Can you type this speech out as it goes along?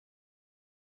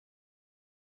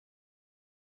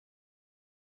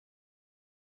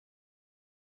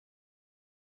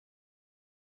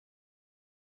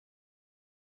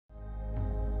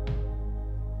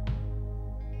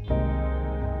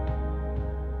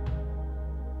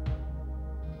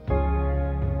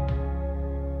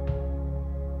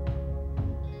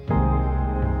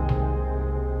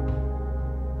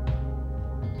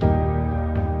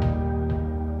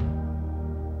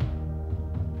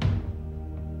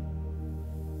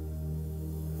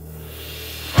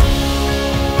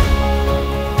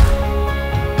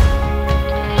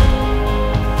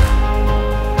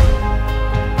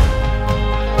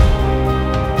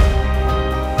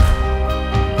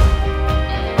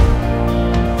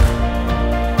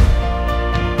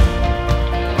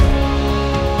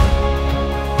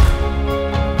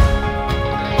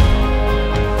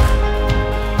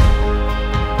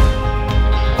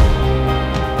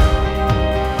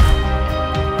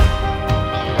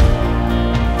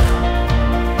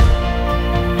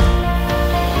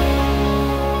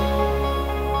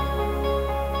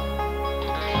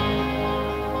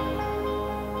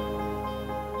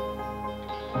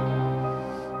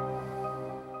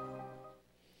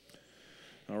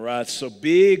right, so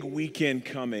big weekend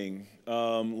coming.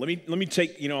 Let me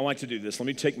take, I like to do this. Let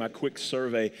me take my quick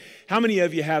survey. How many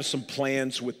of you have some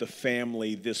plans with the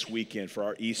family this weekend for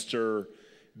our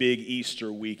big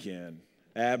Easter weekend?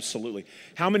 Absolutely.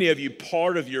 How many of you,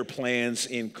 part of your plans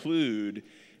include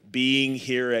being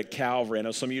here at Calvary? I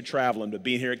know some of you are traveling, but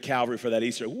being here at Calvary for that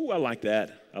Easter. Ooh, I like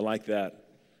that. I like that.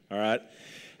 All right.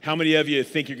 How many of you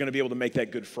think you're going to be able to make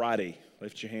that Good Friday?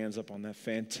 Lift your hands up on that.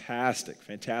 Fantastic,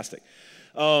 fantastic.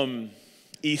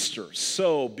 Easter,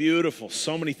 so beautiful,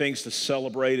 so many things to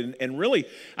celebrate. And really,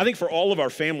 I think for all of our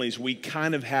families, we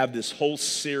kind of have this whole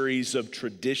series of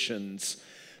traditions,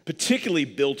 particularly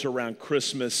built around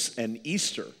Christmas and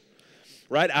Easter,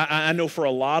 right? I know for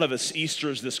a lot of us, Easter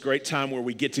is this great time where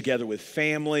we get together with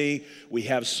family. We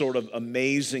have sort of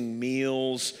amazing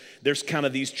meals. There's kind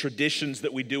of these traditions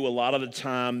that we do a lot of the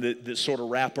time that sort of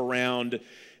wrap around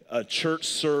a church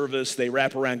service. They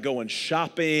wrap around going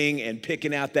shopping and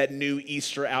picking out that new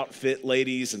Easter outfit,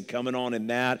 ladies, and coming on in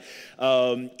that.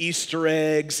 Easter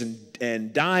eggs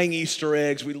and dyeing Easter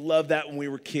eggs. We loved that when we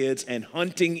were kids, and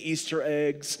hunting Easter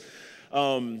eggs.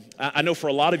 I know for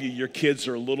a lot of you, your kids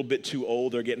are a little bit too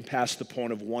old. They're getting past the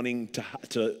point of wanting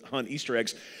to hunt Easter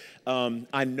eggs.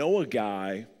 I know a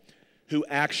guy who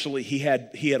actually, he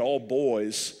had all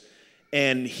boys,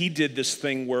 and he did this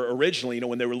thing where originally,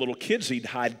 when they were little kids, he'd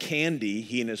hide candy,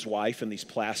 he and his wife, in these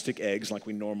plastic eggs like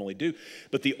we normally do.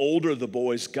 But the older the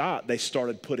boys got, they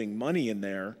started putting money in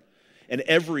there, and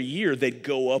every year they'd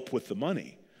go up with the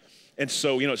money. And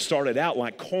so, it started out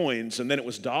like coins, and then it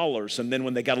was dollars, and then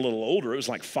when they got a little older, it was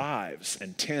like fives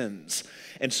and tens.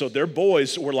 And so their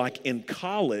boys were like in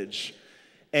college,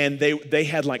 and they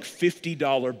had like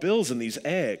 $50 bills in these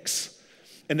eggs.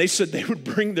 And they said they would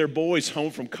bring their boys home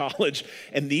from college,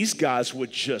 and these guys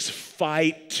would just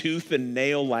fight tooth and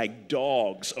nail like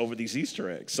dogs over these Easter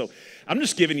eggs. So I'm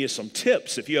just giving you some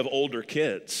tips. If you have older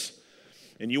kids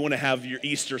and you want to have your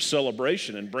Easter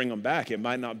celebration and bring them back, it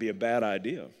might not be a bad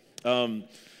idea.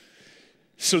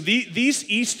 So these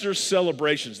Easter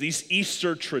celebrations, these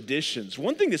Easter traditions,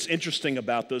 one thing that's interesting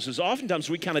about those is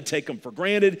oftentimes we kind of take them for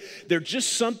granted. They're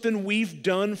just something we've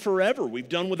done forever. We've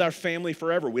done with our family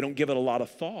forever. We don't give it a lot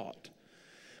of thought.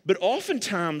 But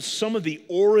oftentimes some of the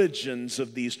origins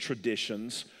of these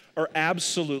traditions are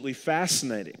absolutely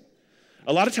fascinating.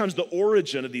 A lot of times the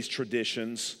origin of these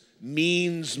traditions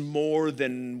means more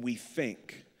than we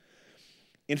think.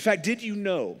 In fact, did you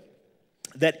know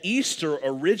that Easter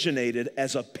originated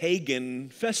as a pagan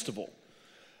festival?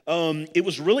 It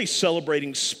was really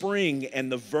celebrating spring and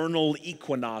the vernal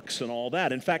equinox and all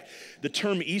that. In fact, the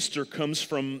term Easter comes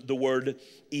from the word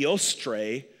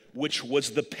Eostre, which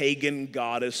was the pagan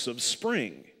goddess of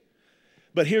spring.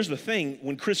 But here's the thing,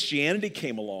 when Christianity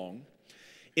came along,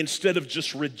 instead of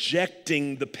just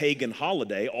rejecting the pagan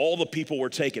holiday, all the people were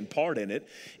taking part in it.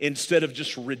 Instead of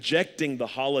just rejecting the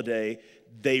holiday,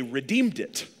 they redeemed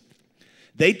it.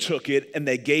 They took it and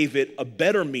they gave it a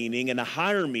better meaning and a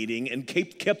higher meaning and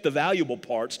kept the valuable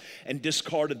parts and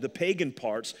discarded the pagan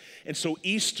parts. And so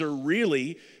Easter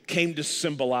really came to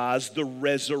symbolize the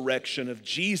resurrection of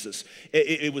Jesus.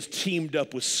 It was teamed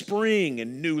up with spring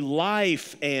and new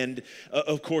life. And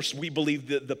of course, we believe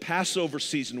that the Passover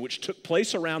season, which took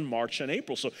place around March and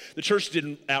April. So the church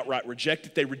didn't outright reject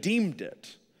it, they redeemed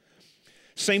it.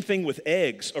 Same thing with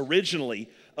eggs. Originally,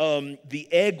 the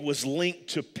egg was linked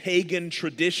to pagan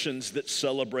traditions that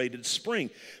celebrated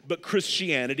spring. But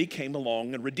Christianity came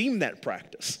along and redeemed that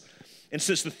practice. And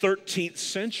since the 13th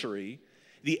century,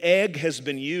 the egg has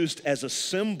been used as a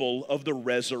symbol of the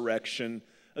resurrection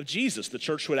of Jesus. The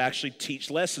church would actually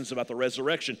teach lessons about the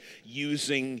resurrection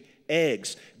using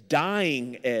eggs.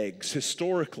 Dyeing eggs,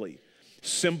 historically,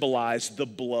 symbolize the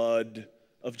blood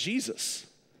of Jesus.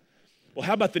 Well,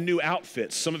 how about the new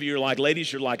outfits? Some of you are like,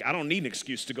 ladies, you're like, I don't need an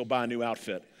excuse to go buy a new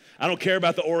outfit. I don't care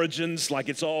about the origins, like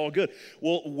it's all good.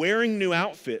 Well, wearing new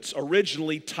outfits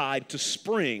originally tied to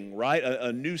spring, right?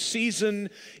 A new season,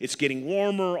 it's getting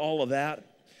warmer, all of that.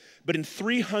 But in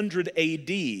 300 AD,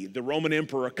 the Roman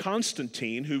Emperor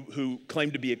Constantine, who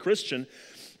claimed to be a Christian,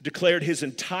 declared his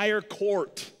entire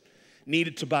court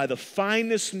needed to buy the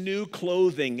finest new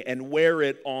clothing and wear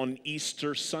it on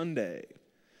Easter Sunday.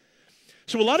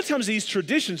 So a lot of times these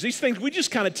traditions, these things we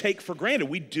just kind of take for granted.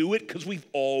 We do it because we've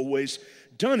always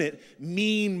done it,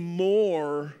 mean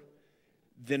more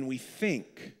than we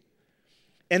think.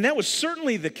 And that was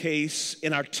certainly the case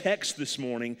in our text this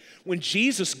morning when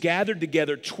Jesus gathered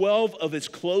together 12 of his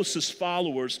closest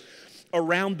followers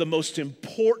around the most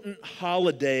important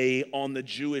holiday on the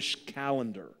Jewish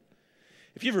calendar.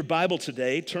 If you have your Bible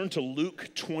today, turn to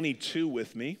Luke 22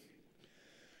 with me.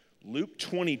 Luke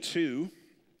 22.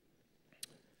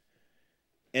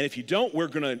 And if you don't, we're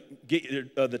going to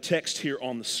get the text here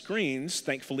on the screens.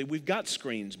 Thankfully, we've got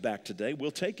screens back today.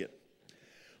 We'll take it.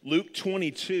 Luke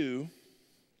 22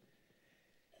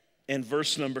 and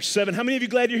verse number 7. How many of you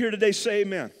glad you're here today? Say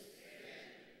amen.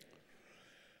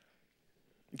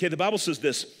 Okay, the Bible says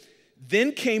this.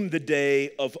 Then came the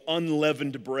day of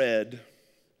unleavened bread.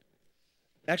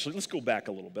 Actually, let's go back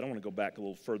a little bit. I want to go back a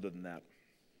little further than that.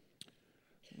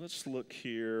 Let's look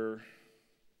here.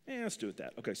 Let's do it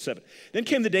that. Okay, 7. Then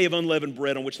came the day of unleavened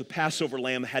bread on which the Passover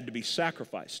lamb had to be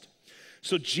sacrificed.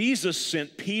 So Jesus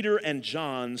sent Peter and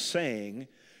John saying,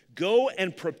 "Go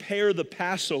and prepare the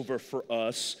Passover for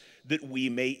us that we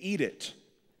may eat it."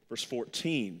 Verse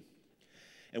 14.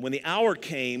 And when the hour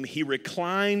came, he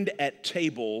reclined at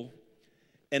table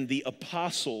and the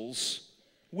apostles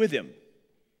with him.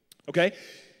 Okay?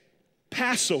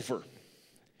 Passover.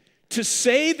 To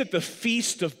say that the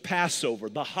feast of Passover,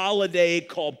 the holiday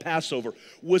called Passover,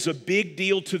 was a big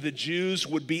deal to the Jews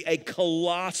would be a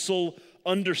colossal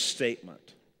understatement.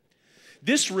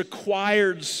 This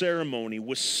required ceremony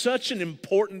was such an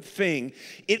important thing,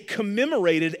 it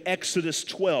commemorated Exodus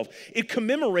 12. It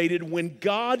commemorated when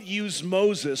God used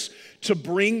Moses to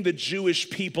bring the Jewish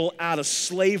people out of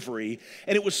slavery.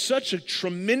 And it was such a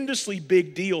tremendously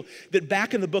big deal that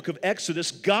back in the book of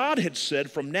Exodus, God had said,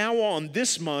 from now on,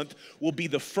 this month will be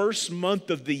the first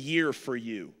month of the year for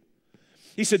you.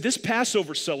 He said, this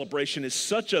Passover celebration is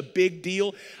such a big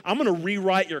deal, I'm going to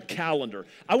rewrite your calendar.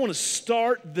 I want to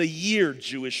start the year,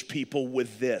 Jewish people,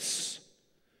 with this.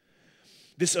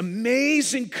 This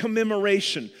amazing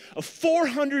commemoration of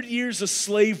 400 years of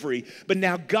slavery, but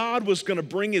now God was going to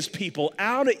bring his people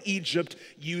out of Egypt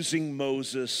using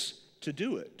Moses to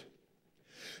do it.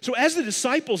 So as the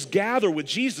disciples gather with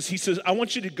Jesus, he says, I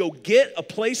want you to go get a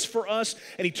place for us.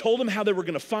 And he told them how they were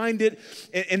going to find it.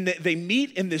 And they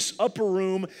meet in this upper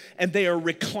room and they are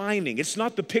reclining. It's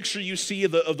not the picture you see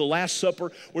of the Last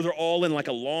Supper where they're all in like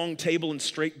a long table and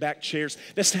straight back chairs.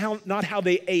 That's not how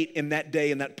they ate in that day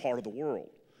in that part of the world.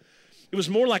 It was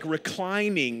more like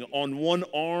reclining on one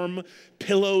arm,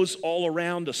 pillows all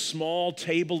around a small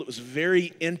table. It was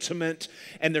very intimate,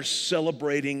 and they're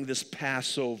celebrating this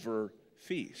Passover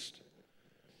feast.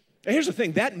 Now here's the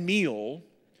thing, that meal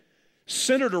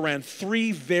centered around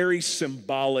three very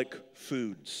symbolic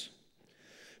foods.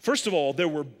 First of all, there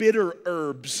were bitter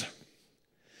herbs.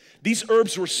 These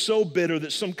herbs were so bitter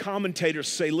that some commentators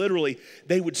say literally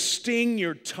they would sting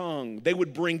your tongue. They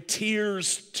would bring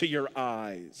tears to your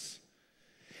eyes.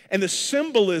 And the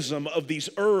symbolism of these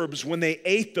herbs when they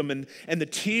ate them and the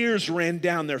tears ran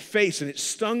down their face and it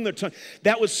stung their tongue,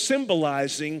 that was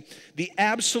symbolizing the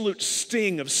absolute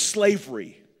sting of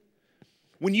slavery.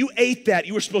 When you ate that,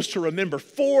 you were supposed to remember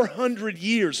 400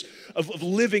 years of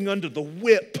living under the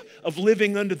whip, of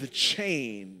living under the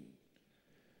chain.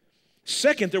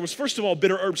 Second, there was first of all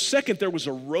bitter herbs. Second, there was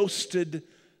a roasted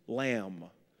lamb.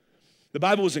 The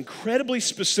Bible was incredibly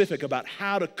specific about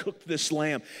how to cook this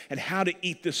lamb and how to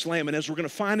eat this lamb. And as we're going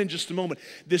to find in just a moment,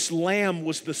 this lamb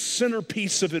was the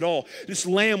centerpiece of it all. This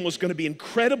lamb was going to be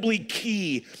incredibly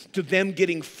key to them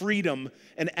getting freedom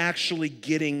and actually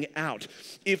getting out.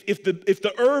 If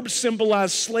the herbs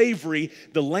symbolized slavery,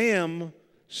 the lamb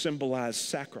symbolized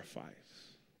sacrifice.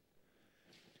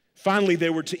 Finally, they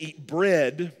were to eat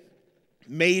bread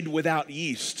made without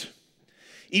yeast.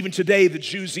 Even today, the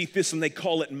Jews eat this and they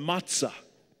call it matzah.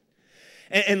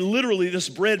 And literally, this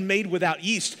bread made without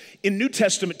yeast. In New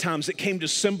Testament times, it came to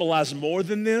symbolize more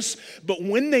than this. But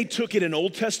when they took it in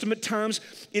Old Testament times,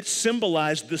 it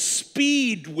symbolized the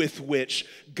speed with which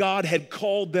God had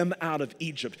called them out of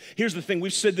Egypt. Here's the thing,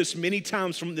 we've said this many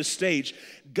times from this stage.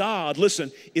 God,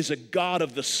 listen, is a God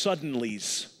of the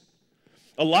suddenlies.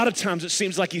 A lot of times it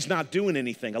seems like he's not doing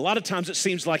anything. A lot of times it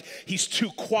seems like he's too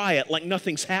quiet, like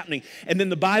nothing's happening. And then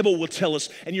the Bible will tell us,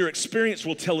 and your experience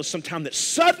will tell us sometime that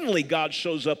suddenly God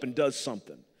shows up and does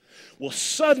something. Well,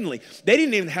 suddenly, they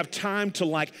didn't even have time to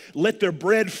let their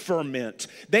bread ferment.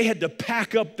 They had to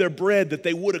pack up their bread that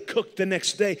they would have cooked the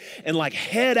next day and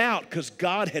head out because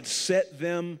God had set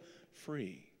them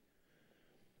free.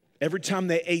 Every time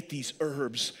they ate these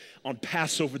herbs on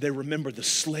Passover, they remembered the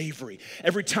slavery.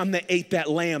 Every time they ate that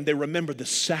lamb, they remembered the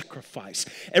sacrifice.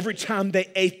 Every time they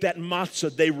ate that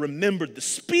matzah, they remembered the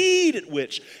speed at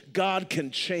which God can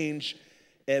change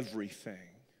everything.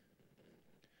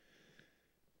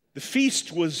 The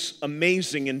feast was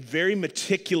amazing and very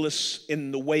meticulous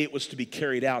in the way it was to be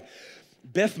carried out.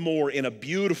 Beth Moore, in a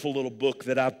beautiful little book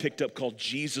that I've picked up called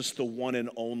Jesus, the One and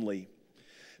Only,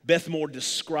 Beth Moore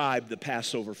described the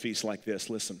Passover feast like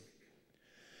this. Listen.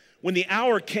 When the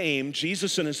hour came,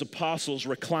 Jesus and his apostles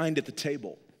reclined at the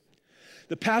table.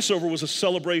 The Passover was a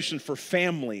celebration for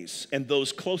families and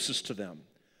those closest to them.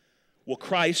 Well,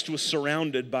 Christ was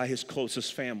surrounded by his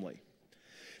closest family.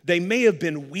 They may have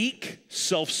been weak,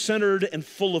 self-centered, and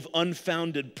full of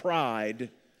unfounded pride,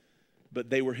 but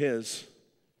they were his.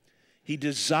 He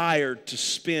desired to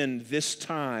spend this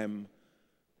time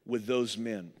with those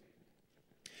men.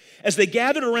 As they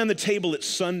gathered around the table at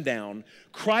sundown,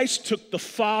 Christ took the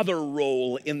father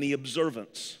role in the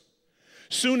observance.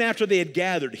 Soon after they had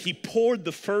gathered, he poured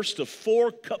the first of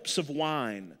 4 cups of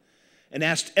wine and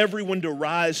asked everyone to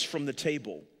rise from the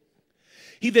table.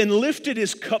 He then lifted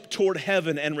his cup toward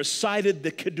heaven and recited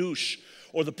the Kiddush,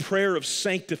 or the prayer of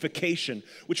sanctification,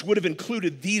 which would have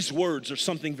included these words or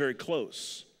something very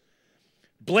close.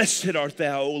 Blessed art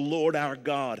thou, O Lord our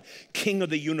God, King of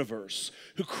the universe,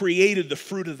 who created the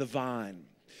fruit of the vine.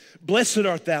 Blessed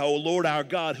art thou, O Lord our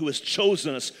God, who has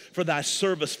chosen us for thy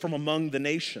service from among the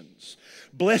nations.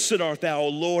 Blessed art thou, O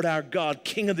Lord our God,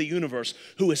 King of the universe,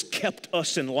 who has kept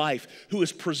us in life, who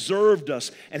has preserved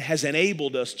us and has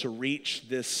enabled us to reach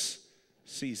this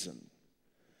season.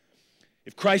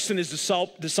 If Christ and his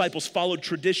disciples followed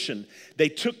tradition, they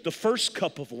took the first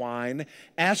cup of wine,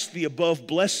 asked the above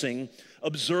blessing,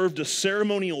 observed a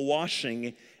ceremonial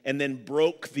washing, and then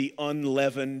broke the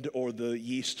unleavened or the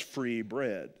yeast-free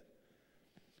bread.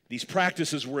 These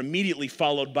practices were immediately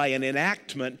followed by an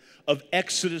enactment of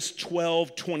Exodus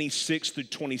 12:26 through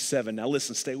 27. Now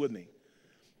listen, stay with me.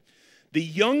 The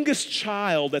youngest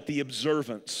child at the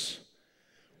observance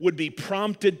would be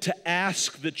prompted to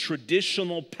ask the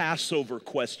traditional Passover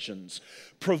questions,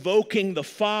 provoking the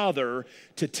father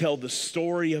to tell the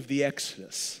story of the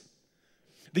Exodus.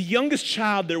 The youngest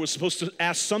child there was supposed to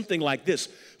ask something like this: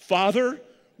 Father,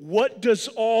 what does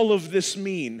all of this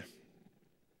mean?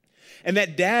 And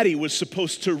that daddy was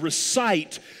supposed to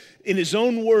recite in his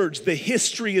own words the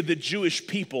history of the Jewish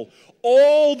people,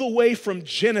 all the way from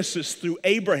Genesis through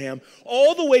Abraham,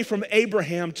 all the way from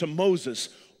Abraham to Moses,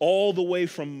 all the way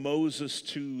from Moses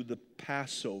to the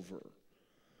Passover.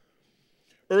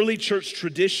 Early church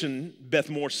tradition, Beth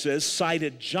Moore says,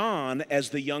 cited John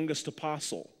as the youngest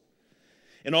apostle.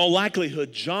 In all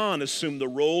likelihood, John assumed the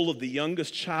role of the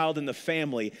youngest child in the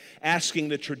family, asking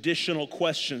the traditional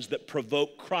questions that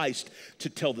provoke Christ to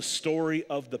tell the story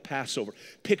of the Passover.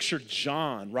 Picture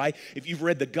John, right? If you've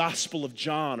read the Gospel of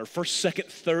John or 1st, 2nd,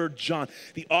 3rd John,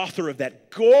 the author of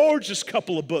that gorgeous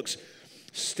couple of books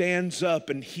stands up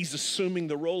and he's assuming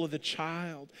the role of the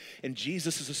child, and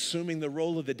Jesus is assuming the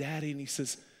role of the daddy, and he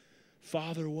says,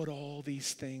 Father, what all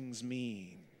these things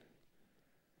mean?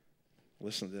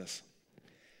 Listen to this.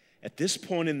 At this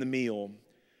point in the meal,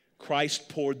 Christ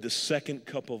poured the second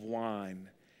cup of wine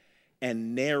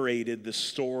and narrated the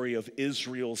story of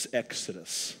Israel's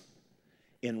exodus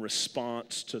in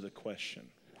response to the question.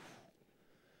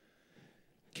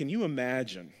 Can you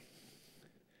imagine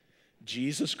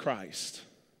Jesus Christ,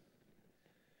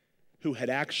 who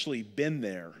had actually been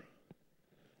there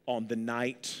on the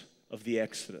night of the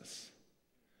Exodus,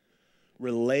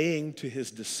 relaying to his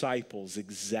disciples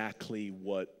exactly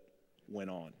what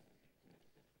went on?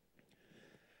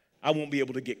 I won't be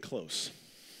able to get close.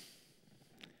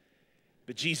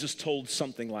 But Jesus told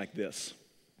something like this.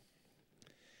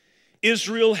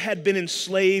 Israel had been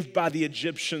enslaved by the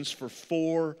Egyptians for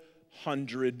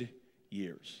 400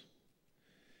 years.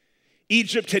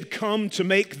 Egypt had come to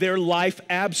make their life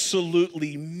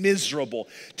absolutely miserable,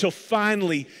 till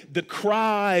finally the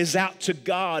cries out to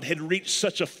God had reached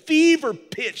such a fever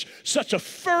pitch, such a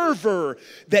fervor,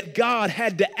 that God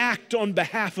had to act on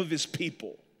behalf of his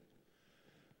people.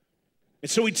 And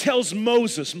so he tells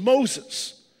Moses,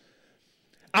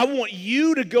 I want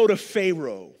you to go to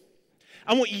Pharaoh.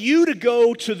 I want you to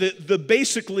go to the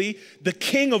basically the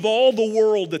king of all the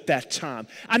world at that time.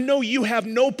 I know you have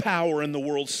no power in the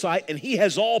world's sight, and he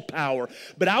has all power.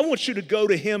 But I want you to go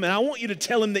to him, and I want you to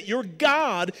tell him that your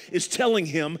God is telling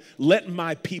him, let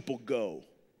my people go.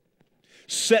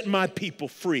 Set my people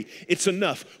free. It's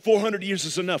enough. 400 years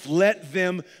is enough. Let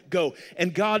them go.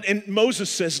 And Moses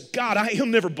says, God, he'll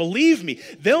never believe me.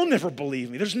 They'll never believe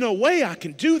me. There's no way I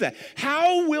can do that.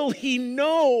 How will he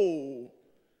know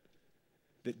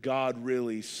that God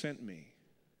really sent me?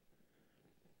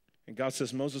 And God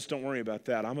says, Moses, don't worry about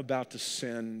that. I'm about to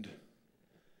send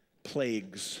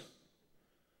plagues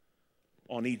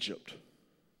on Egypt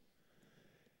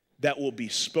that will be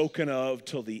spoken of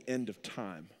till the end of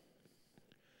time.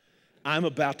 I'm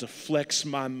about to flex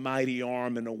my mighty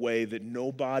arm in a way that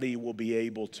nobody will be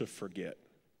able to forget.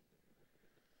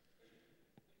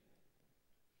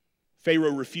 Pharaoh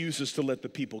refuses to let the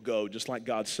people go, just like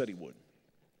God said he would.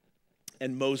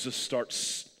 And Moses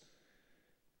starts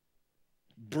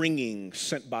bringing,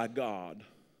 sent by God,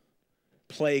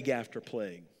 plague after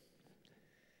plague.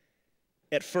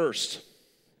 At first,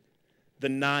 the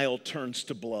Nile turns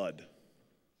to blood,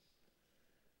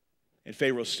 and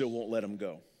Pharaoh still won't let them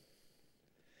go.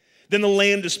 Then the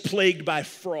land is plagued by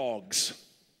frogs,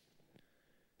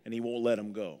 and he won't let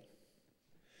them go.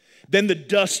 Then the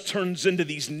dust turns into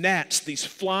these gnats, these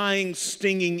flying,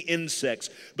 stinging insects,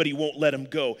 but he won't let them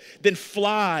go. Then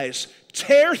flies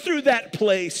tear through that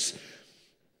place,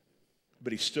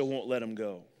 but he still won't let them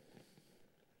go.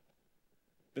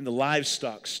 Then the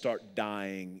livestock start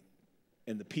dying,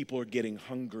 and the people are getting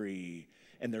hungry,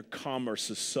 and their commerce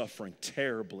is suffering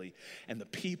terribly. And the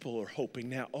people are hoping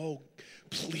now, oh,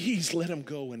 please let him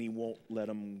go, and he won't let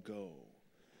them go.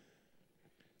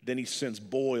 Then he sends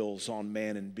boils on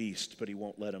man and beast, but he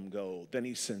won't let them go. Then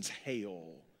he sends hail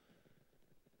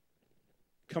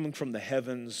coming from the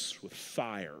heavens with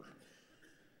fire,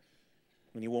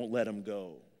 and he won't let them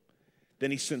go. Then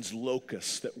he sends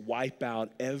locusts that wipe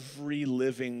out every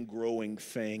living, growing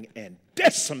thing and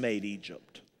decimate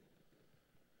Egypt,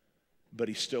 but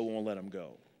he still won't let them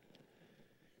go.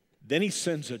 Then he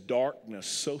sends a darkness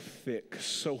so thick,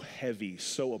 so heavy,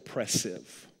 so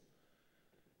oppressive,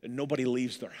 and nobody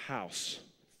leaves their house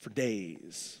for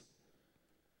days,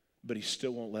 but he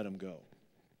still won't let them go.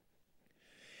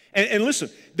 And listen,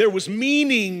 there was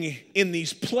meaning in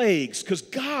these plagues because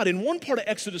God, in one part of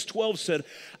Exodus 12, said,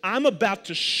 I'm about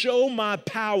to show my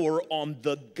power on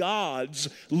the gods,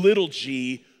 little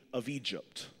g, of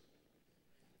Egypt.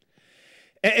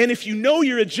 And if you know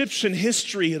your Egyptian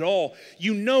history at all,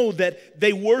 you know that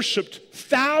they worshiped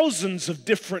thousands of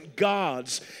different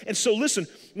gods. And so listen,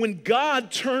 when God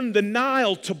turned the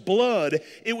Nile to blood,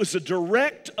 it was a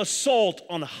direct assault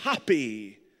on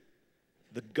Hapi,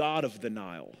 the god of the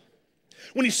Nile.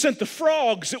 When he sent the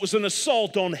frogs, it was an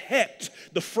assault on Het,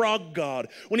 the frog god.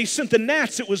 When he sent the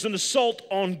gnats, it was an assault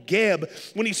on Geb.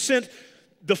 When he sent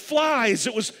the flies,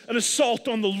 it was an assault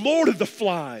on the Lord of the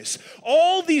flies.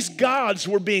 All these gods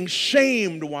were being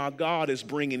shamed while God is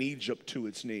bringing Egypt to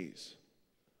its knees.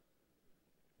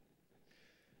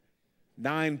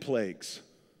 9 plagues,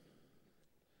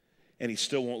 and he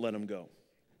still won't let them go.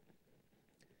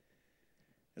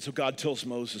 And so God tells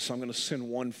Moses, I'm going to send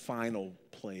one final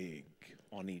plague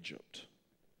on Egypt.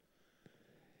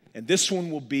 And this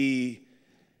one will be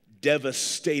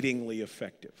devastatingly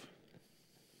effective.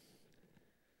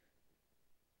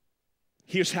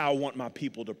 Here's how I want my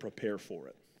people to prepare for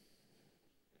it.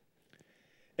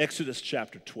 Exodus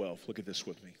chapter 12. Look at this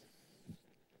with me.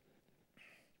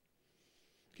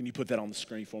 Can you put that on the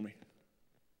screen for me?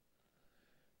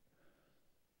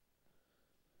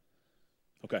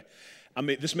 Okay.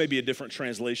 This may be a different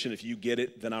translation if you get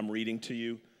it than I'm reading to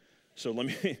you. So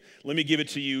let me give it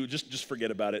to you. Just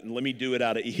forget about it, and let me do it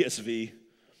out of ESV.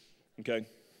 Okay?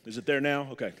 Is it there now?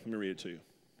 Okay, let me read it to you.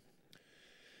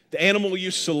 The animal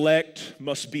you select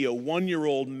must be a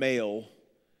 1-year-old male,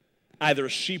 either a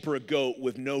sheep or a goat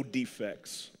with no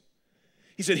defects.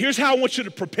 He said, here's how I want you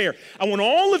to prepare. I want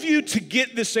all of you to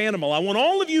get this animal. I want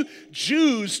all of you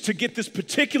Jews to get this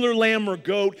particular lamb or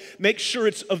goat. Make sure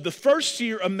it's of the first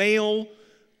year, a male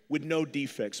with no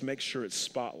defects. Make sure it's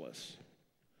spotless.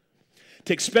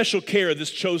 Take special care of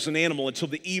this chosen animal until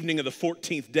the evening of the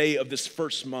 14th day of this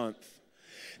first month.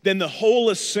 Then the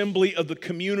whole assembly of the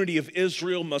community of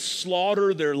Israel must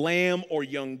slaughter their lamb or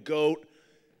young goat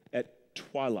at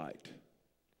twilight.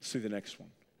 See the next one.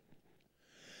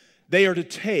 They were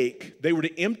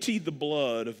to empty the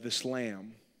blood of this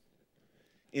lamb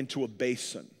into a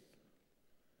basin.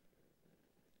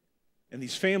 And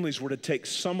these families were to take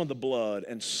some of the blood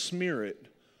and smear it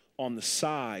on the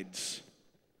sides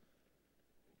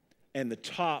and the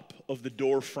top of the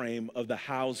door frame of the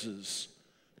houses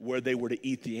where they were to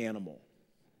eat the animal.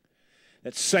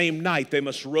 That same night, they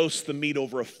must roast the meat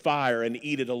over a fire and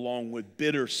eat it along with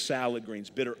bitter salad greens,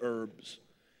 bitter herbs,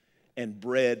 and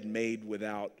bread made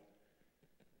without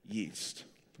yeast.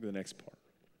 Look at the next part.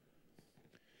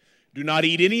 Do not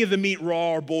eat any of the meat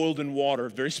raw or boiled in water.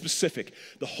 Very specific.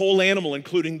 The whole animal,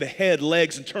 including the head,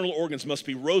 legs, internal organs, must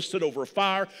be roasted over a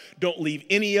fire. Don't leave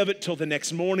any of it till the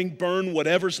next morning. Burn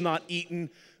whatever's not eaten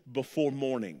before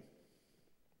morning.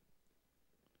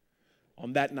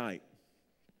 On that night,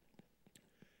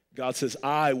 God says,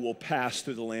 I will pass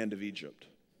through the land of Egypt,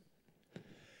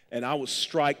 and I will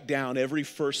strike down every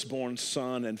firstborn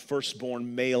son and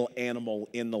firstborn male animal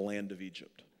in the land of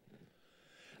Egypt.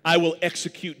 I will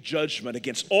execute judgment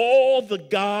against all the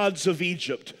gods of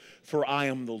Egypt, for I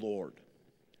am the Lord.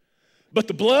 But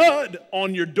the blood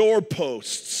on your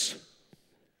doorposts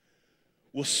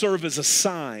will serve as a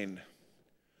sign,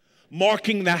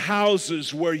 marking the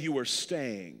houses where you are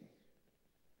staying.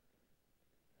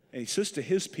 And he says to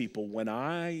his people, when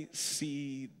I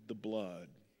see the blood,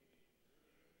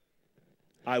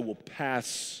 I will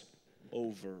pass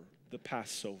over the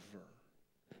Passover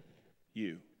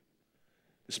you.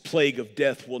 This plague of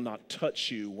death will not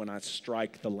touch you when I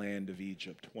strike the land of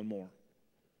Egypt. One more.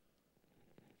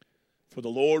 For the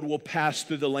Lord will pass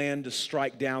through the land to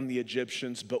strike down the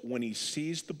Egyptians, but when he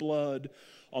sees the blood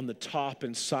on the top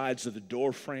and sides of the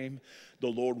doorframe, the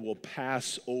Lord will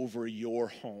pass over your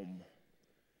home.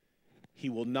 He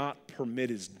will not permit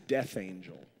his death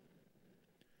angel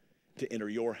to enter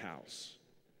your house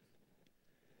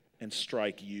and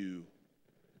strike you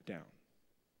down.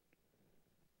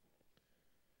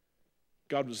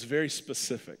 God was very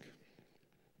specific.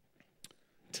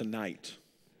 Tonight,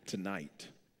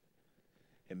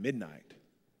 at midnight,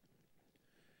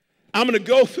 I'm going to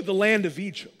go through the land of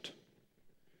Egypt,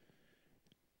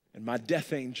 and my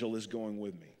death angel is going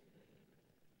with me.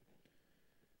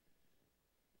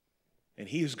 And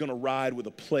he is going to ride with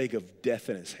a plague of death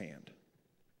in his hand.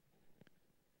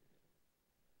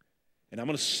 And I'm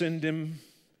going to send him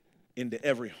into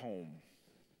every home.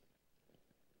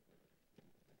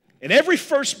 And every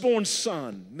firstborn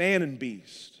son, man and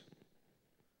beast,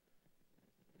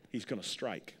 he's going to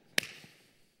strike.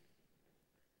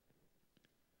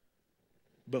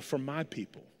 But for my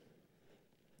people,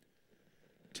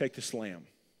 take this lamb.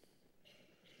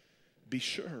 Be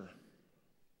sure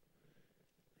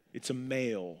it's a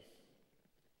male.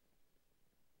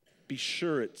 Be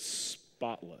sure it's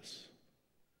spotless.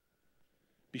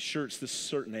 Be sure it's this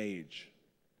certain age.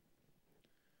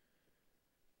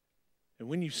 And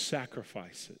when you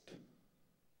sacrifice it,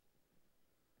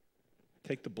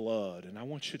 take the blood, and I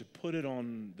want you to put it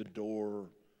on the door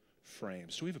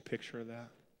frames. Do we have a picture of that?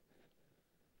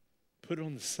 Put it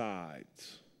on the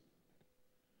sides.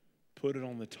 Put it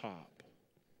on the top.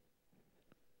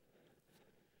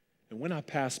 And when I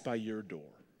pass by your door,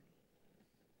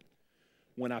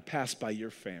 when I pass by your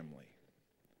family,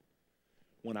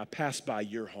 when I pass by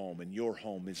your home, and your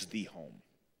home is the home,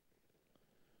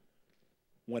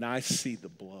 when I see the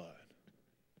blood,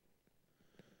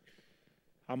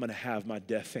 I'm going to have my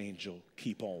death angel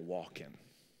keep on walking.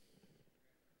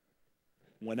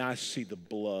 When I see the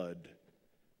blood,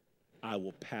 I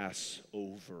will pass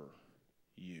over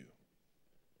you.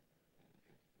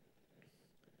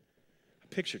 I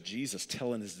picture Jesus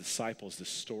telling his disciples this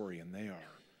story, and they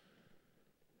are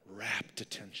rapt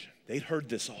attention. They'd heard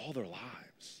this all their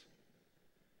lives.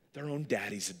 Their own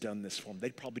daddies had done this for them.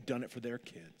 They'd probably done it for their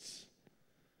kids.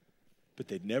 But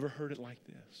they'd never heard it like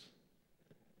this.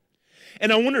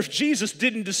 And I wonder if Jesus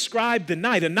didn't describe the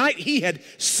night, a night he had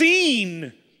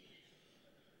seen.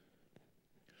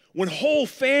 When whole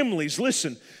families,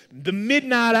 listen, the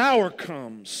midnight hour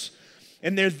comes,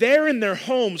 and they're there in their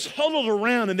homes, huddled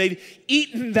around, and they'd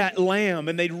eaten that lamb,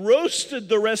 and they'd roasted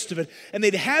the rest of it, and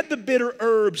they'd had the bitter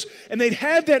herbs, and they'd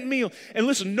had that meal. And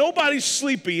listen, nobody's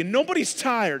sleepy, and nobody's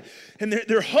tired, and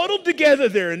they're huddled together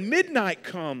there, and midnight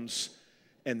comes,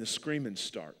 and the screaming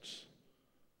starts.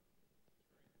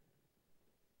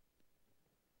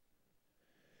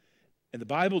 And the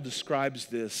Bible describes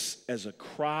this as a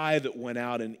cry that went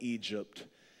out in Egypt.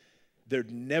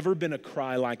 There'd never been a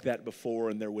cry like that before,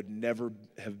 and there would never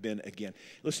have been again.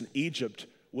 Listen, Egypt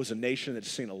was a nation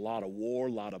that's seen a lot of war,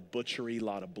 a lot of butchery, a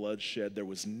lot of bloodshed. There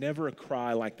was never a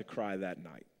cry like the cry that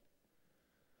night.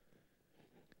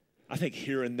 I think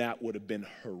hearing that would have been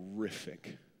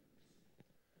horrific.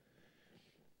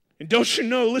 And don't you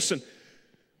know, listen,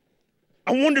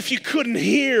 I wonder if you couldn't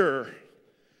hear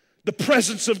the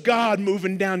presence of God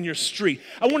moving down your street.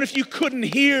 I wonder if you couldn't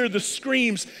hear the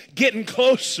screams getting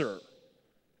closer.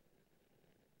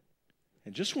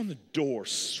 And just when the door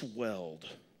swelled,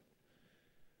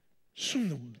 just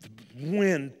when the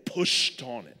wind pushed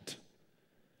on it,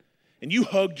 and you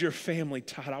hugged your family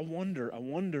tight, I wonder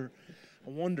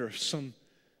if some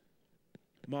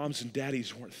moms and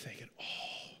daddies weren't thinking,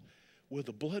 oh, will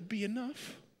the blood be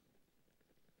enough?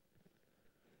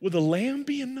 Will the lamb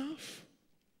be enough?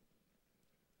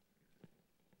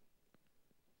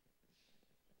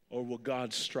 Or will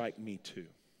God strike me too?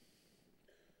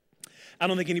 I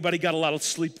don't think anybody got a lot of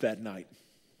sleep that night.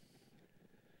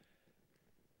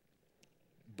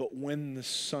 But when the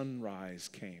sunrise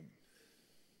came,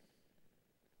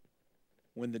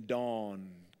 when the dawn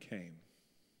came,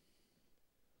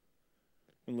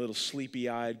 when little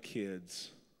sleepy-eyed kids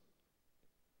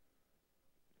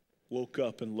woke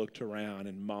up and looked around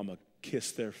and mama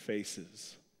kissed their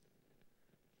faces,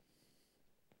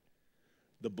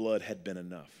 the blood had been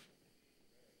enough.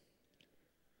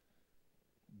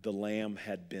 The lamb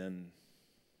had been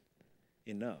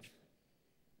enough.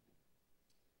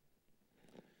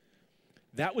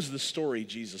 That was the story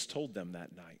Jesus told them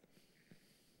that night.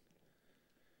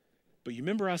 But you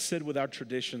remember I said with our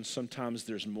tradition, sometimes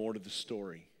there's more to the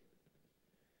story.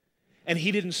 And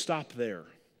he didn't stop there.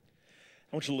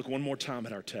 I want you to look one more time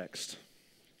at our text.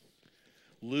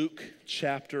 Luke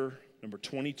chapter number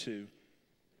 22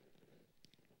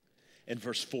 and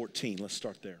verse 14. Let's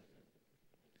start there.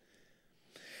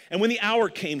 And when the hour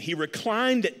came, he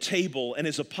reclined at table, and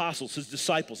his apostles, his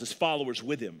disciples, his followers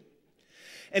with him.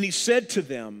 And he said to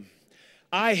them,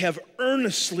 I have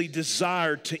earnestly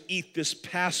desired to eat this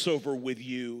Passover with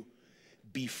you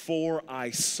before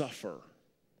I suffer.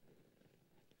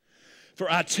 For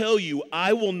I tell you,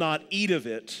 I will not eat of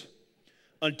it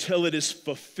until it is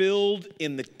fulfilled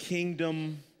in the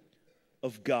kingdom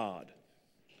of God.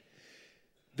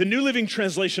 The New Living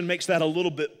Translation makes that a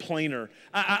little bit plainer.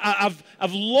 I've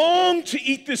longed to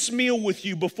eat this meal with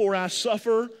you before I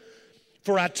suffer.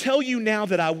 For I tell you now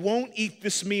that I won't eat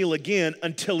this meal again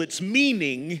until its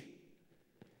meaning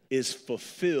is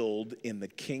fulfilled in the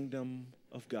kingdom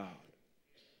of God.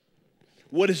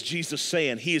 What is Jesus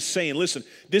saying? He is saying, listen,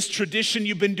 this tradition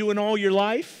you've been doing all your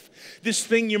life, this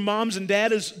thing your moms and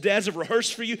dads have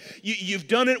rehearsed for you, you've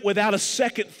done it without a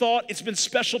second thought. It's been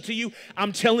special to you.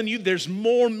 I'm telling you, there's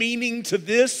more meaning to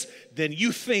this than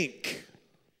you think.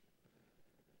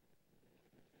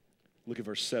 Look at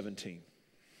verse 17.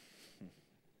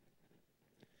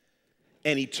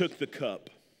 And he took the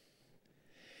cup.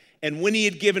 And when he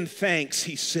had given thanks,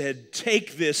 he said,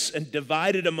 take this and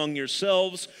divide it among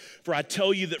yourselves. For I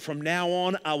tell you that from now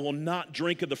on I will not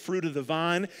drink of the fruit of the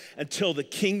vine until the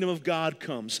kingdom of God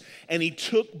comes. And he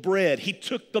took bread, he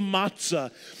took the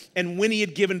matzah, and when he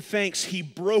had given thanks, he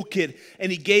broke it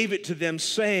and he gave it to them,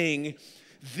 saying,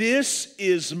 this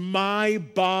is my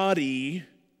body,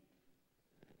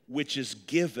 which is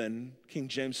given, King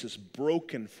James says,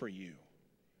 broken for you.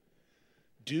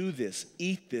 Do this,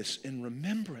 eat this in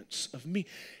remembrance of me.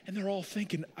 And they're all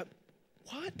thinking,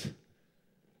 what?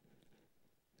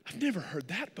 I've never heard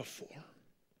that before.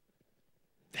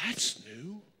 That's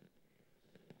new.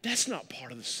 That's not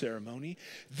part of the ceremony.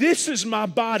 This is my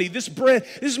body. This bread,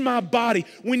 this is my body.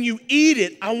 When you eat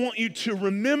it, I want you to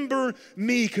remember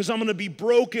me because I'm going to be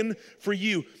broken for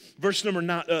you. Verse number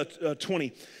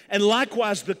 20. And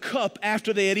likewise the cup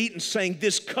after they had eaten, saying,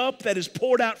 this cup that is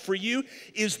poured out for you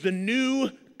is the new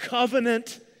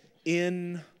covenant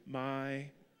in my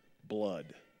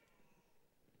blood.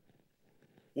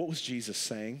 What was Jesus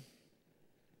saying?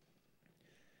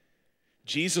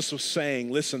 Jesus was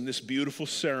saying, listen, this beautiful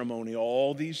ceremony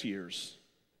all these years,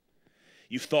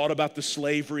 you've thought about the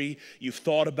slavery, you've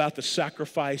thought about the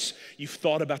sacrifice, you've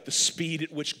thought about the speed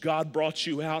at which God brought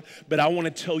you out, but I want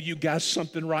to tell you guys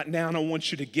something right now, and I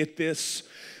want you to get this.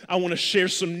 I want to share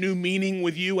some new meaning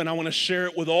with you, and I want to share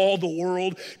it with all the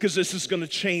world because this is going to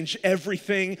change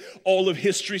everything. All of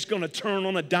history is going to turn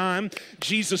on a dime.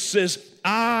 Jesus says,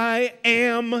 I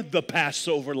am the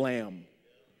Passover lamb.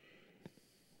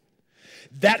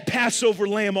 That Passover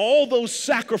lamb, all those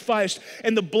sacrificed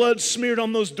and the blood smeared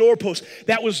on those doorposts,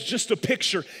 that was just a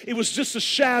picture. It was just a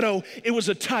shadow. It was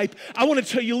a type. I want to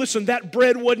tell you, listen, that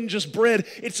bread wasn't just bread.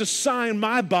 It's a sign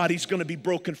my body's going to be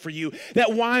broken for you.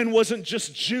 That wine wasn't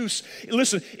just juice.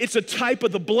 Listen, it's a type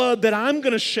of the blood that I'm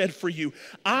going to shed for you.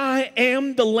 I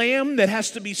am the lamb that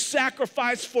has to be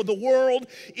sacrificed for the world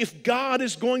if God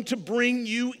is going to bring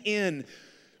you in.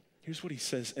 Here's what he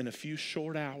says, in a few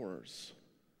short hours,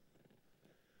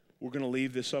 we're going to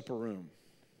leave this upper room,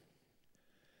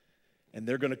 and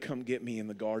they're going to come get me in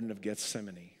the Garden of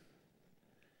Gethsemane.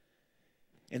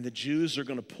 And the Jews are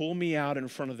going to pull me out in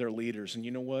front of their leaders, and you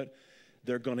know what?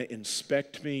 They're going to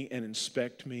inspect me and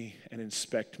inspect me and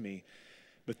inspect me,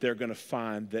 but they're going to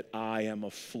find that I am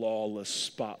a flawless,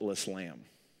 spotless lamb.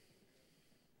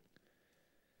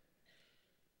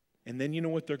 And then you know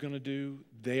what they're going to do?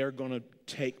 They are going to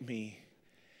take me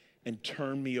and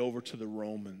turn me over to the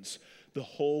Romans. The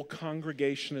whole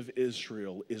congregation of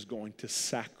Israel is going to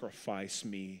sacrifice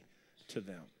me to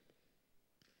them.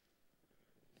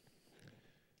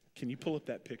 Can you pull up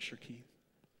that picture, Keith?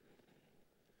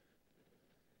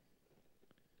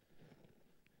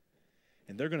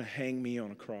 And they're going to hang me on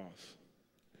a cross.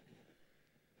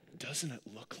 Doesn't it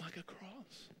look like a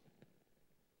cross?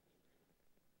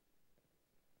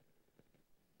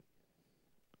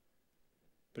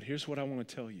 But here's what I want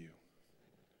to tell you.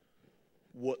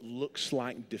 What looks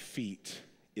like defeat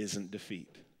isn't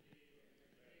defeat.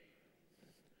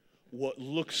 What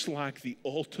looks like the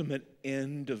ultimate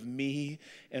end of me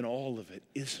and all of it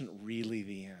isn't really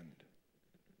the end.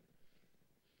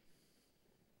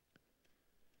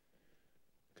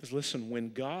 Because listen,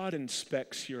 when God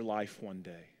inspects your life one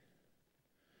day,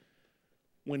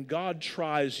 when God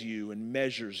tries you and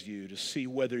measures you to see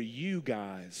whether you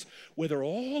guys, whether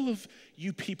all of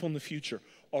you people in the future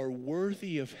are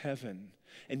worthy of heaven,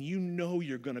 and you know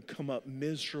you're going to come up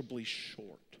miserably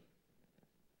short.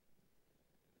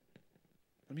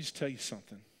 Let me just tell you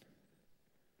something.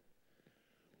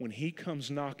 When he comes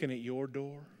knocking at your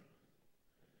door,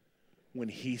 when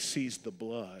he sees the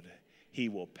blood, he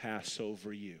will pass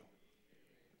over you.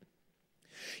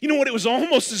 You know what? It was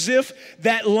almost as if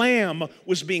that lamb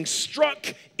was being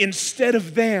struck instead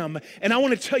of them. And I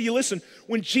want to tell you, listen,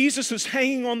 when Jesus was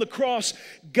hanging on the cross,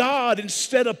 God,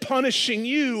 instead of punishing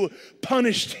you,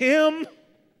 punished him.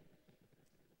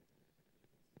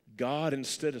 God,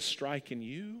 instead of striking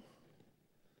you,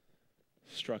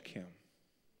 struck him.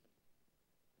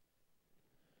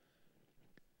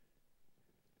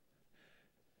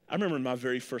 I remember in my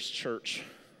very first church,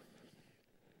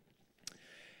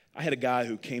 I had a guy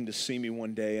who came to see me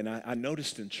one day, and I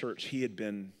noticed in church he had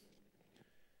been,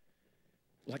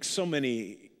 like so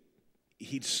many,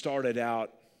 he'd started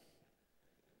out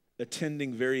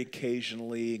attending very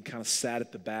occasionally and kind of sat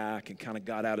at the back and kind of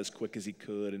got out as quick as he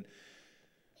could.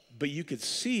 But you could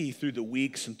see through the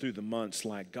weeks and through the months,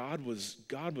 like God was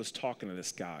talking to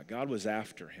this guy. God was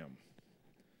after him.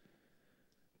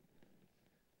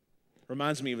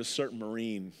 Reminds me of a certain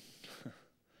Marine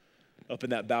up in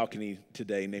that balcony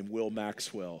today named Will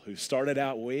Maxwell, who started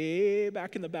out way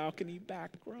back in the balcony,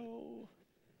 back row.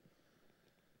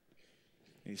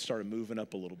 And he started moving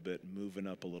up a little bit, moving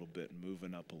up a little bit,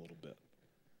 moving up a little bit.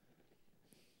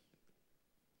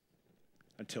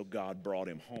 Until God brought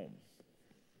him home.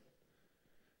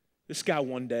 This guy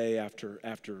one day,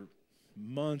 after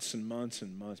months and months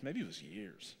and months, maybe it was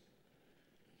years,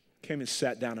 came and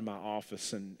sat down in my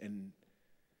office and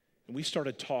we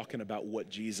started talking about what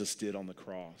Jesus did on the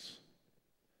cross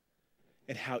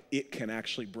and how it can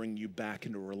actually bring you back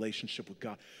into a relationship with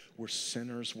God. We're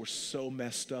sinners. We're so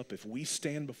messed up. If we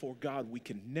stand before God, we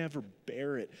can never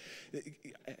bear it.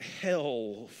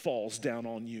 Hell falls down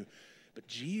on you. But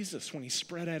Jesus, when he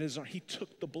spread out his arm, he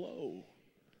took the blow.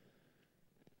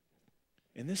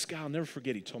 And this guy, I'll never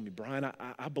forget, he told me, Brian,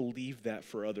 I believe that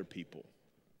for other people,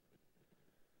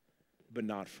 but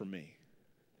not for me.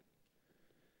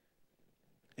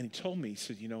 And he told me, he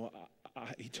said, he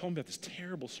told me about this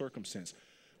terrible circumstance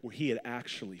where he had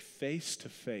actually face to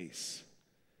face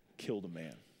killed a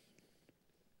man.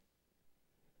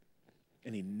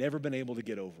 And he'd never been able to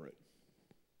get over it.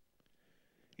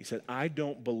 He said, I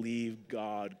don't believe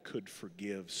God could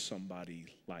forgive somebody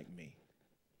like me.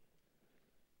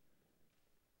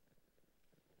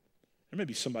 There may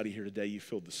be somebody here today, you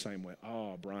feel the same way.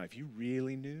 Oh, Brian, if you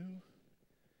really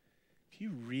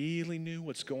knew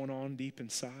what's going on deep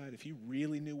inside, if you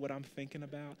really knew what I'm thinking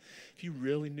about, if you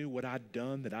really knew what I'd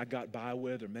done that I got by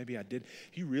with, or maybe I did,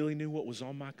 if you really knew what was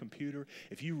on my computer,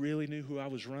 if you really knew who I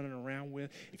was running around with,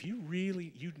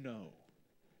 you'd know.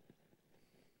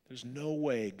 There's no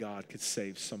way God could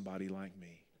save somebody like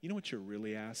me. You know what you're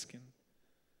really asking?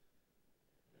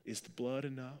 Is the blood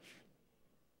enough?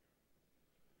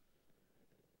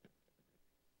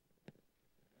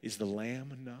 Is the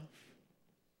lamb enough?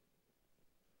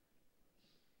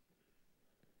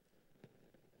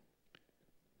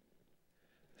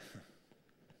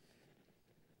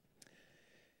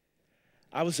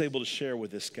 I was able to share with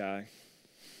this guy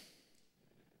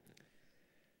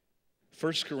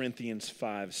 1 Corinthians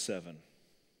 5:7.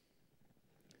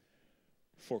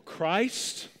 For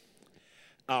Christ,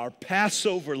 our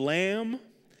Passover lamb,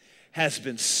 has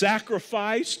been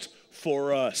sacrificed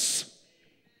for us.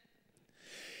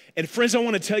 And friends, I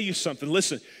want to tell you something.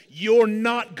 Listen, you're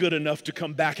not good enough to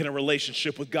come back in a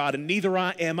relationship with God, and neither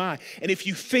am I. And if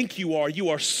you think you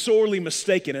are sorely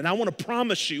mistaken. And I want to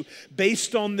promise you,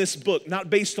 based on this book, not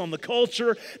based on the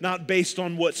culture, not based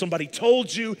on what somebody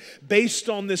told you, based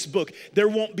on this book, there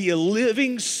won't be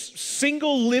a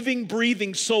single living,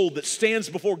 breathing soul that stands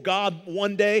before God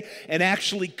one day and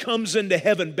actually comes into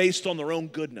heaven based on their own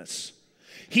goodness.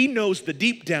 He knows the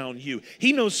deep down you.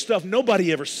 He knows stuff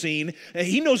nobody ever seen. And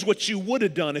he knows what you would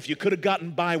have done if you could have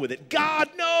gotten by with it. God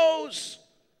knows.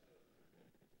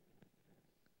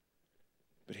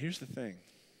 But here's the thing.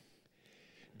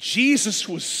 Jesus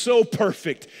was so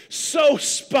perfect, so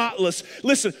spotless.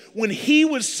 Listen, when he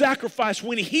was sacrificed,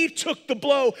 when he took the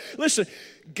blow, listen,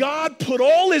 God put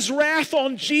all his wrath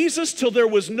on Jesus till there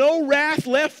was no wrath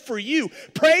left for you.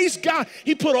 Praise God.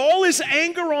 He put all his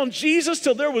anger on Jesus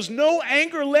till there was no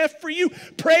anger left for you.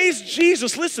 Praise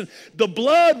Jesus. Listen, the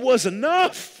blood was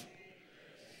enough.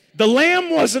 The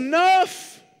lamb was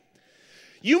enough.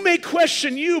 You may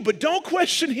question you, but don't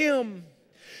question him.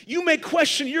 You may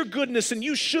question your goodness, and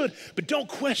you should, but don't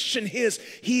question his.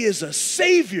 He is a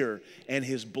Savior, and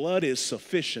his blood is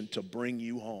sufficient to bring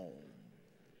you home.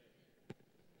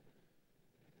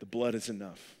 The blood is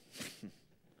enough.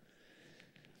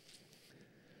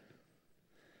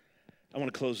 I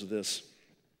want to close with this.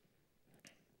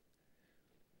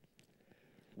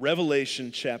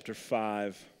 Revelation chapter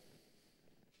 5,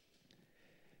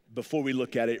 before we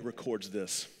look at it, it records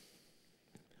this.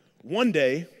 One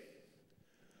day,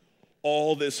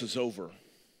 all this is over.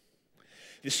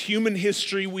 This human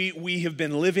history we have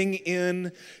been living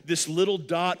in, this little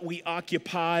dot we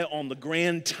occupy on the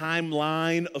grand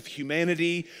timeline of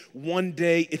humanity, one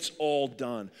day it's all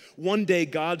done. One day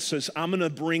God says, I'm going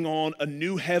to bring on a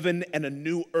new heaven and a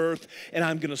new earth, and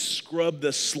I'm going to scrub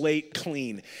the slate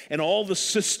clean. And all the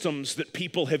systems that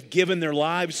people have given their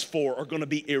lives for are going to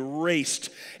be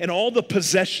erased. And all the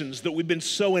possessions that we've been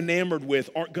so enamored with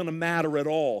aren't going to matter at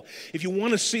all. If you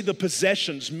want to see the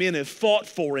possessions men have fought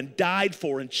for and died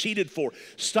for and cheated for,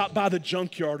 stop by the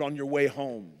junkyard on your way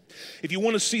home. If you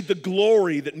want to see the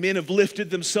glory that men have lifted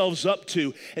themselves up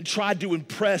to and tried to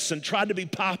impress and tried to be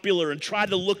popular and tried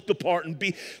to look the part and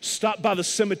be, stop by the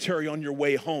cemetery on your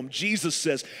way home. Jesus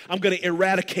says, I'm going to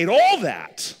eradicate all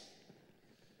that.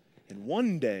 And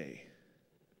one day,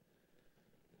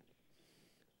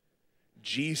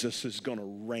 Jesus is going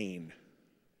to reign.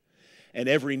 And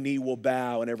every knee will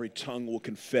bow and every tongue will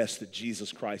confess that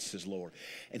Jesus Christ is Lord.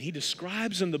 And he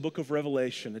describes in the book of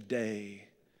Revelation a day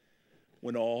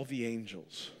when all the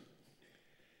angels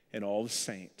and all the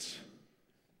saints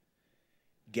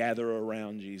gather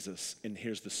around Jesus. And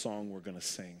here's the song we're going to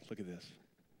sing. Look at this.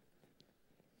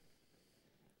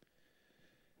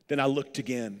 Then I looked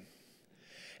again,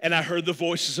 and I heard the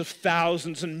voices of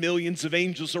thousands and millions of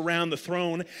angels around the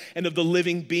throne and of the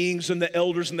living beings and the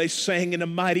elders, and they sang in a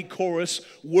mighty chorus,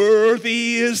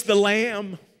 "Worthy is the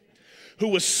Lamb who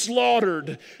was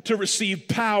slaughtered to receive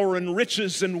power and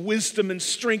riches and wisdom and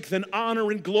strength and honor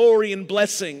and glory and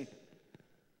blessing."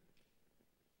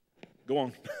 Go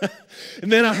on.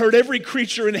 And then I heard every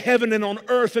creature in heaven and on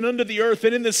earth and under the earth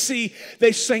and in the sea,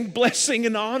 they sang, blessing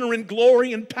and honor and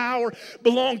glory and power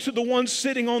belong to the one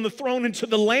sitting on the throne and to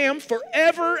the Lamb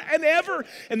forever and ever.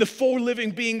 And the four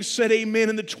living beings said amen,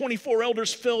 and the 24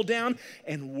 elders fell down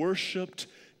and worshiped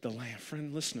the Lamb.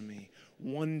 Friend, listen to me.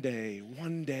 One day,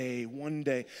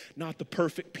 not the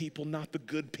perfect people, not the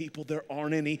good people, there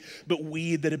aren't any, but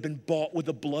we that have been bought with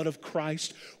the blood of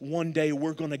Christ, one day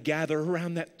we're going to gather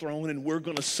around that throne and we're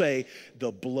going to say,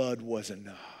 the blood was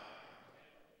enough.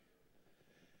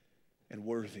 And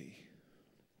worthy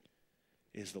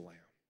is the Lamb.